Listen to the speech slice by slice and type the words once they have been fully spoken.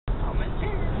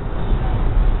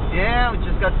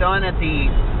got done at the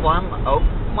Plum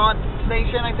Oakmont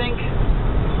station, I think.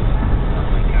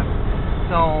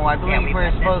 So I believe we're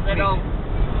supposed to be... little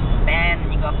bend, and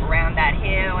you go up around that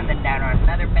hill, and then down on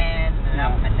another bend, and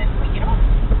up, and then we get off.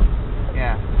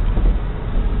 Yeah.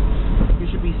 You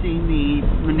should be seeing the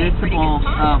municipal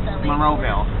of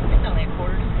Monroeville. It's only a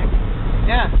quarter to 6.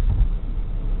 Yeah.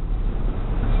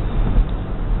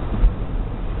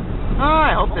 Oh,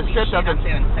 I hope this shit doesn't... I'm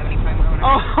doing 75 miles an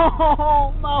hour.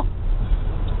 Oh, no.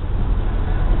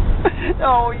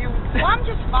 No, you... Well, I'm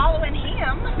just following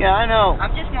him. Yeah, I know.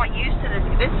 I'm just not used to this.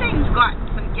 This thing's got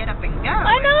some get up and go.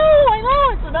 I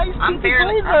know. It's a nice I'm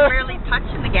barely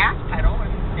touching the gas pedal, and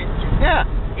it's just... Yeah.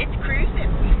 It's cruising.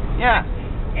 Yeah.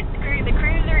 The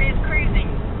cruiser is cruising.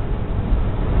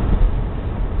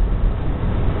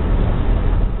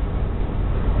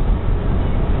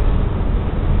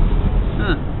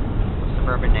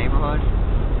 Suburban neighborhood.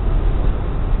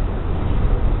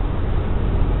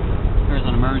 There's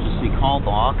an emergency call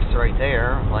box right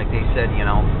there, like they said, you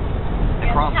know. They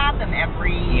have them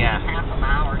every half a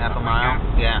mile or half a something mile,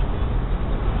 like that. yeah.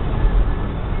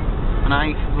 And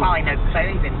I probably no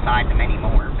clothes inside them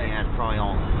anymore. But yeah, it's probably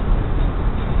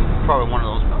one of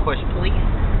those push police.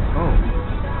 Oh.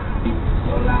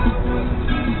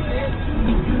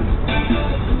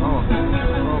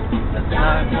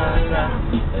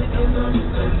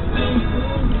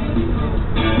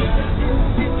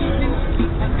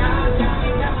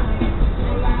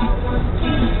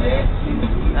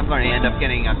 I'm going to end up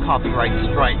getting a copyright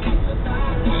strike.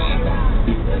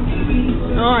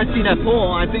 Oh, I see that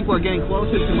pole. I think we're getting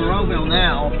closer to Monroeville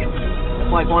now.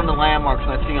 It's like one of the landmarks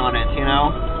I see on it, you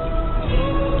know?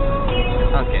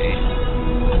 Okay.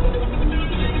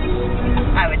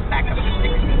 I would back up to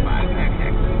 65.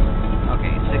 Okay.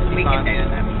 Okay, 65. We can do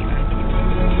that.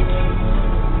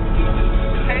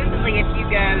 Supposedly, if you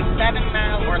go 7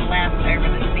 miles or less over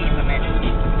the speed limit,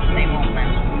 they won't let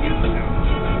you.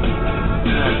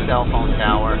 Cell phone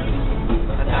tower.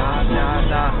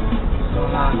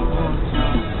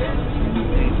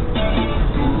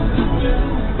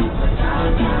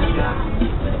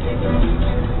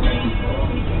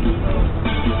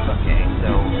 Okay,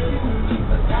 so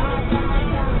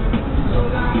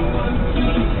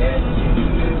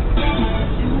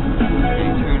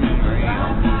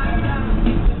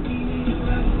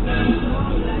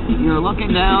you're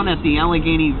looking down at the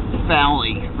Allegheny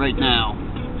Valley right now.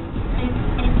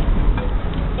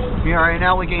 We are in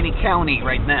Allegheny County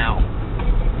right now.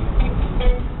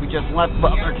 We just left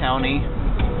Butler County.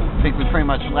 I think we pretty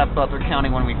much left Butler County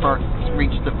when we first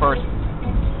reached the first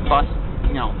bus,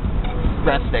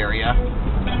 rest area.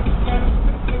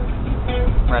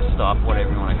 Rest stop,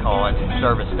 whatever you want to call it.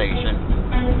 Service station.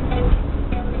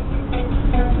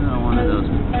 One of those.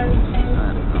 I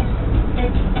don't know.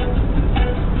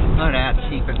 Look at that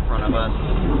Jeep in front of us.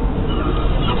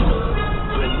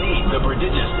 Beneath the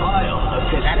prodigious pile of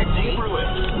Jeep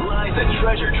lies a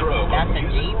treasure trove. That's a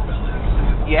Jeep?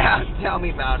 Yeah, tell me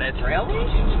about it. Really?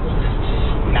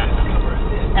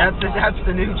 That's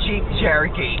the new Jeep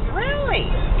Cherokee. Really?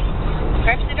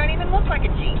 Perhaps they don't even look like a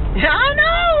Jeep. Yeah, I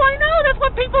know. That's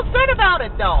what people said about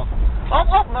it, though. Oh,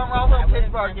 Monroeville,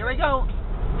 Pittsburgh. Here we go.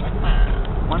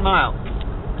 1 mile.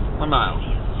 1 mile.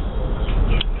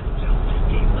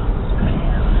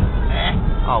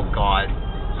 Oh, God.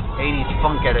 80s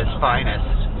funk at its finest.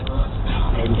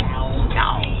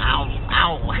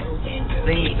 Ow.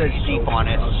 Thing says Jeep on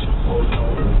it. Oh,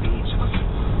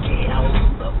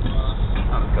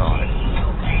 God.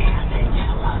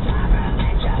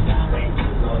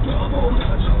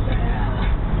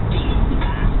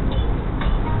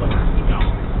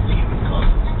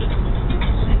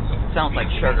 Sounds like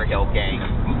Sugar Hill Gang.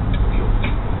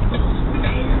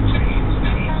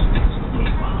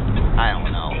 I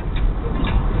don't know.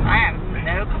 I have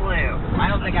no clue. I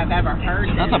don't think I've ever heard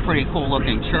this. That's a pretty cool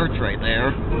looking church right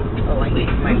there.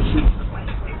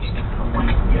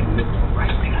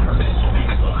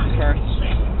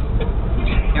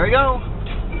 Here we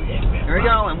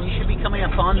go, and we should be coming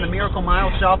upon the Miracle Mile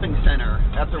Shopping Center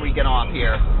after we get off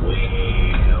here.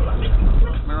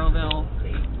 Monroeville.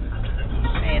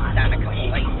 It's down a couple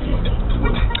lights.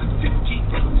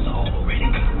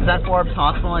 Is that Forbes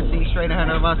Hospital I see straight ahead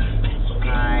of us?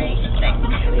 I think.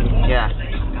 Yeah.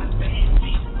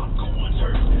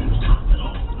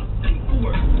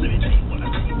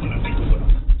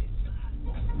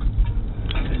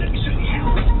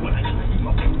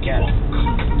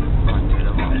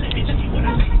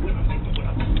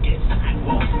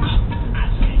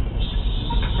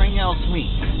 Springdale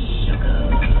Suites.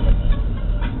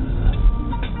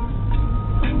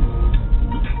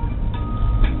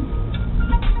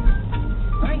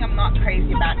 One thing I'm not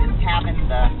crazy having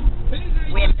the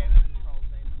window controls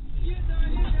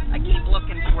open. I keep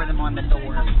looking for them on the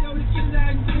door.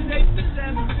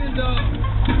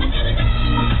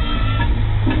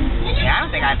 Yeah, I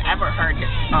don't think I've ever heard his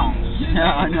song.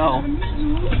 Yeah, I know.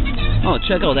 Oh,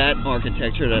 check out that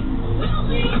architecture, that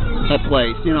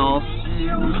place, you know.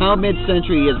 How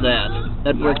mid-century is that?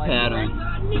 That brick pattern.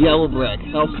 Yellow brick.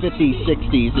 How 50s,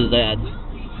 60s is that?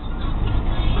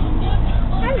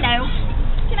 Hello.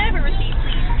 Can I have a receipt,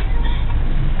 please?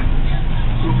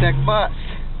 Deck bus.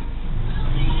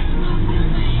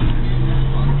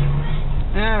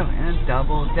 Oh, and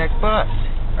double-deck bus.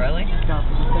 Really?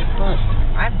 Double-deck bus.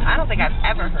 I don't think I've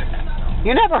ever heard that song.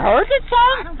 You never heard that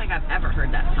song? I don't think I've ever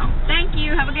heard that song. Thank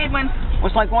you. Have a good one. It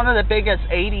was like one of the biggest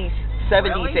 80s,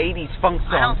 70s, Really? 80s funk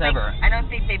songs ever. I don't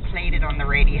think they played it on the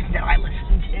radio that I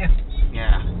listened to.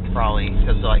 Yeah, probably,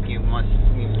 because like you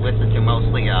listen to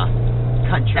mostly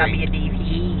country.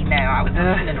 WDVE. No, I was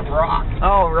listening to rock.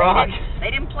 Oh, rock.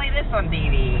 They didn't play this on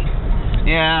DVE.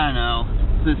 Yeah, I know.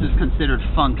 This is considered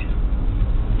funk.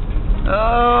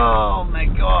 Oh my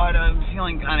God, I'm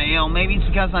feeling kind of ill. Maybe it's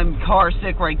because I'm car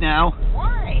sick right now.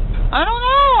 Why? I don't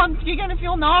know. I'm beginning to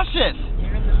feel nauseous.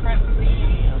 You're in the front seat.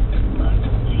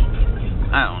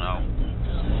 I don't know.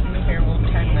 Here, we'll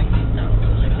turn the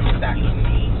heat back to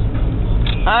me.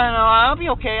 I don't know. I'll be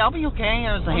okay.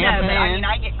 There's a hand but I mean,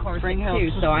 I get car sick Spring Hill.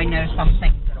 too, so I know some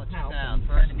things that'll help. Down.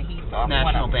 Turning the heat off.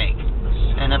 National Bank.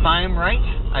 And if I am right,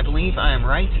 I believe I am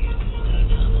right,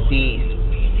 the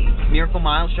Miracle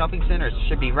Mile Shopping Center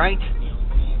should be right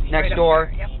next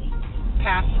door. Yep.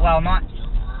 Past, well, not.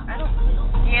 I don't.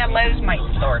 Yeah, Lowe's might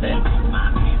start it.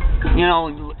 You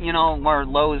know where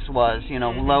Lowe's was. You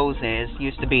know, Lowe's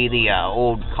used to be the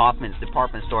old Kaufman's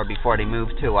department store before they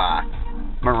moved to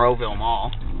Monroeville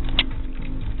Mall.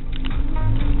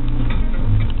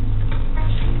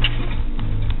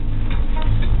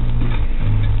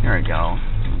 There we go.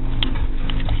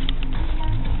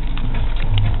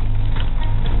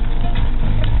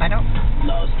 I don't.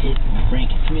 Lost hit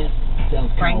Frankie Smith.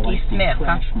 Frankie Smith,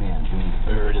 huh?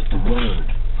 Bird is the word.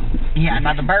 Yeah,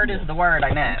 now the bird is the word, I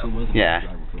know. Yeah.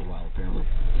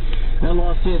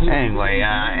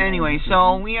 Anyway,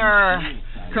 so we are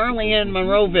currently in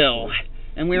Monroeville,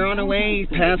 and we're on our way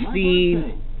past the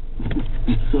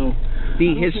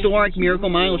historic Miracle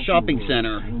Mile Shopping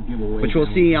Center, which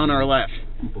we'll see on our left,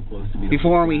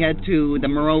 before we head to the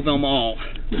Monroeville Mall.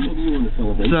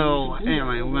 So,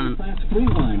 anyway, we're going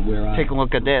to take a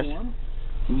look at this.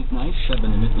 Weeknights, 7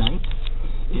 to midnight.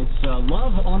 It's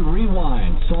Love on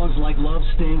Rewind. Songs like Love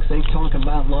Stinks, They Talk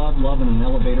About Love, Love in an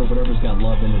Elevator, whatever's got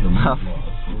love in it or not love.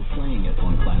 We're playing it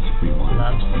on Classic Rewind.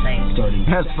 Love Stinks. Starting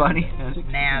That's funny.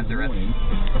 Nazareth.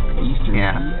 Eastern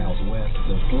out west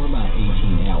for about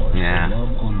 18 hours. Yeah. So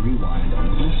Love on Rewind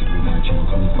on Classic Rewind Channel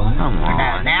 25. Come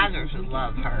on. Nazareth was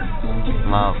Love Hurt.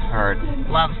 Love Hurt.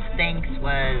 Love Stinks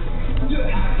was...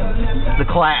 The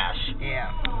Clash. Yeah.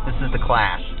 This is The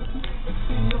Clash.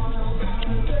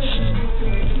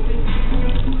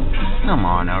 Come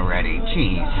on already,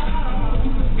 jeez.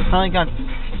 I only got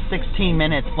 16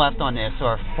 minutes left on this,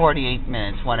 or 48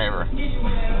 minutes, whatever.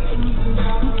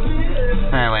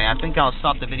 Anyway, I think I'll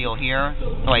stop the video here.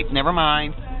 Oh, wait, never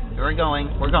mind. We're going.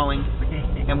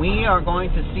 And we are going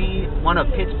to see one of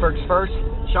Pittsburgh's first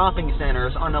shopping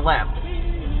centers on the left.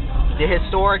 The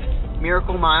historic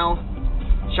Miracle Mile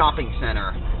Shopping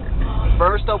Center.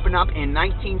 First opened up in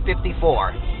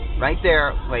 1954. Right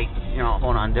there, wait,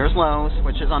 hold on. There's Lowe's,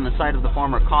 which is on the site of the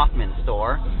former Kaufman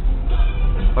store.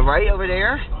 But right over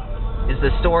there is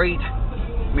the storied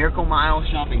Miracle Mile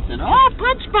Shopping Center. Oh,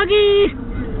 Punch Buggy!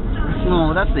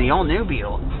 Oh, that's the old new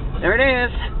Beetle. There it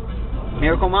is.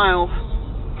 Miracle Mile.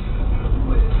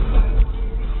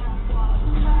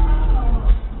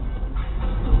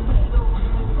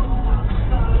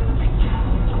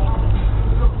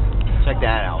 Check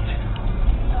that out.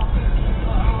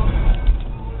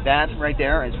 That right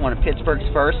there is one of Pittsburgh's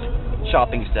first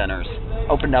shopping centers.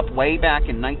 Opened up way back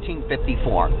in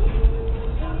 1954.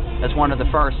 That's one of the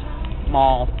first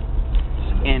malls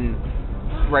in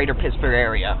greater Pittsburgh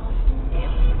area.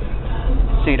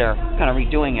 See, they're kind of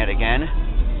redoing it again.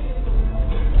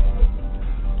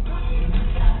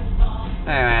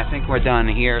 Anyway, I think we're done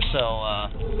here, so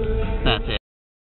that's it.